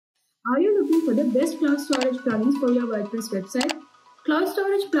Are you looking for the best cloud storage plugins for your WordPress website? Cloud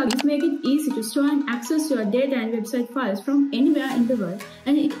storage plugins make it easy to store and access your data and website files from anywhere in the world,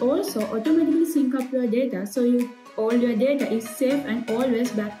 and it also automatically syncs up your data so all your data is safe and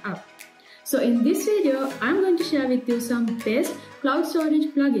always backed up. So in this video, I'm going to share with you some best cloud storage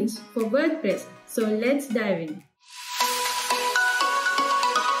plugins for WordPress. So let's dive in.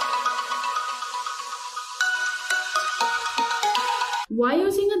 Why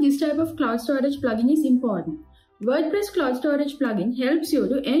using this type of cloud storage plugin is important. WordPress cloud storage plugin helps you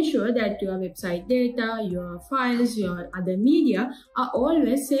to ensure that your website data, your files, your other media are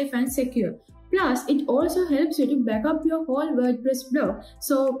always safe and secure. Plus, it also helps you to back up your whole WordPress blog.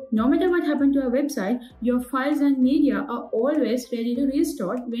 So no matter what happened to your website, your files and media are always ready to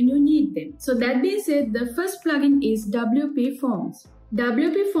restore when you need them. So that being said, the first plugin is WP Forms.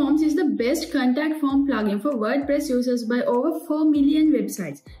 WP Forms is the best contact form plugin for WordPress users by over 4 million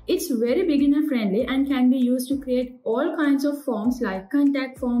websites. It's very beginner friendly and can be used to create all kinds of forms like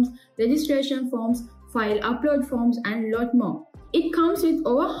contact forms, registration forms, file upload forms, and a lot more. It comes with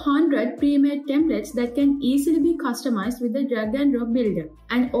over 100 pre-made templates that can easily be customized with the drag and drop builder.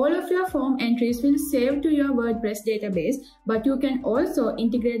 And all of your form entries will save to your WordPress database, but you can also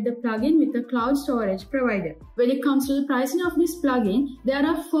integrate the plugin with a cloud storage provider. When it comes to the pricing of this plugin, there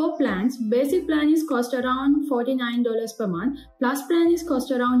are 4 plans. Basic plan is cost around $49 per month, Plus plan is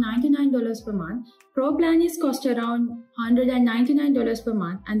cost around $99 per month, Pro plan is cost around $199 per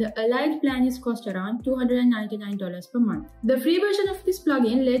month, and the Elite plan is cost around $299 per month. The free version of this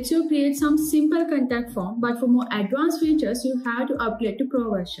plugin lets you create some simple contact form, but for more advanced features, you have to upgrade to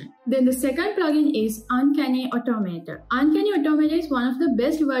Pro version. Then the second plugin is Uncanny Automator. Uncanny Automator is one of the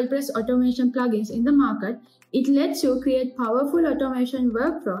best WordPress automation plugins in the market. It lets you create powerful automation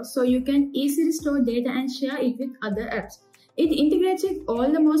workflows so you can easily store data and share it with other apps. It integrates with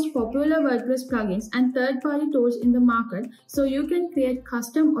all the most popular WordPress plugins and third-party tools in the market, so you can create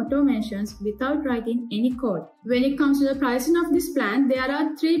custom automations without writing any code. When it comes to the pricing of this plan, there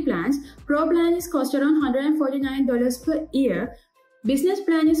are 3 plans. Pro plan is cost around $149 per year. Business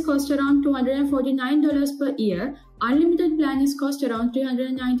plan is cost around $249 per year. Unlimited plan is cost around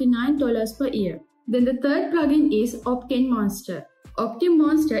 $399 per year. Then the third plugin is OptinMonster.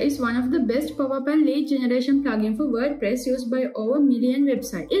 OptinMonster is one of the best pop-up and lead generation plugin for WordPress used by over 1 million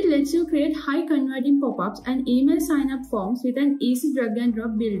websites. It lets you create high-converting pop-ups and email sign-up forms with an easy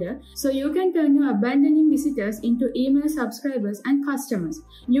drag-and-drop builder, so you can turn your abandoning visitors into email subscribers and customers.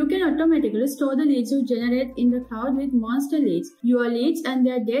 You can automatically store the leads you generate in the cloud with Monster Leads. Your leads and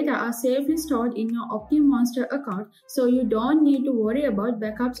their data are safely stored in your OptinMonster account, so you don't need to worry about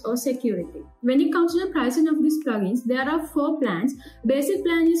backups or security. When it comes to the pricing of these plugins, there are 4 plans. Basic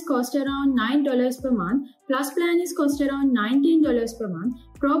plan is cost around $9 per month, Plus plan is cost around $19 per month,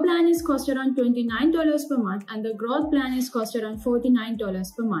 Pro plan is cost around $29 per month, and the Growth plan is cost around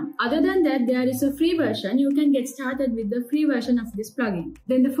 $49 per month. Other than that, there is a free version. You can get started with the free version of this plugin.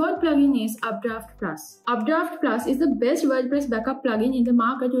 Then the fourth plugin is Updraft Plus. Updraft Plus is the best WordPress backup plugin in the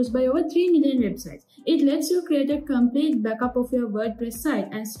market used by over 3 million websites. It lets you create a complete backup of your WordPress site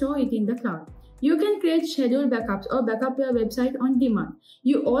and store it in the cloud. You can create scheduled backups or backup your website on demand.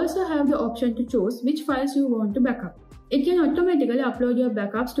 You also have the option to choose which files you want to backup. It can automatically upload your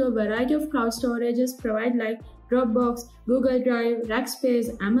backups to a variety of cloud storages provided like Dropbox, Google Drive,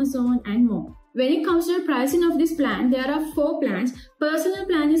 Rackspace, Amazon, and more. When it comes to the pricing of this plan, there are 4 plans. Personal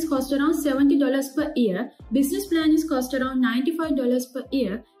plan is cost around $70 per year. Business plan is cost around $95 per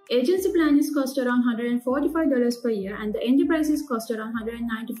year. Agency plan is cost around $145 per year, and the enterprise is cost around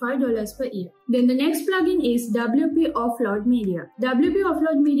 $195 per year. Then the next plugin is WP Offload Media. WP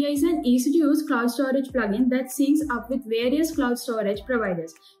Offload Media is an easy-to-use cloud storage plugin that syncs up with various cloud storage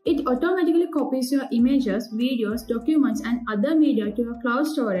providers. It automatically copies your images, videos, documents, and other media to your cloud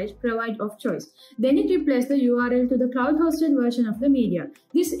storage provider of choice. Then it replaces the URL to the cloud-hosted version of the media.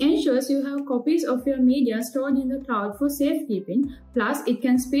 This ensures you have copies of your media stored in the cloud for safekeeping. Plus, it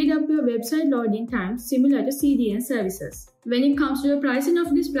can speed up your website loading times similar to CDN services. When it comes to the pricing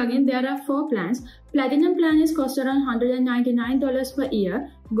of this plugin, there are 4 plans. Platinum plan is cost around $199 per year.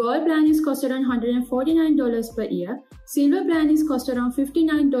 Gold plan is cost around $149 per year. Silver plan is cost around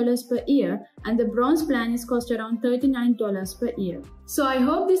 $59 per year. And the Bronze plan is cost around $39 per year. So I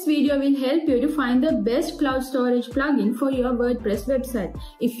hope this video will help you to find the best cloud storage plugin for your WordPress website.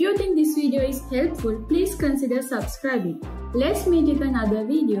 If you think this video is helpful, please consider subscribing. Let's meet with another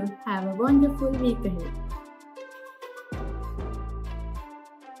video. Have a wonderful week ahead.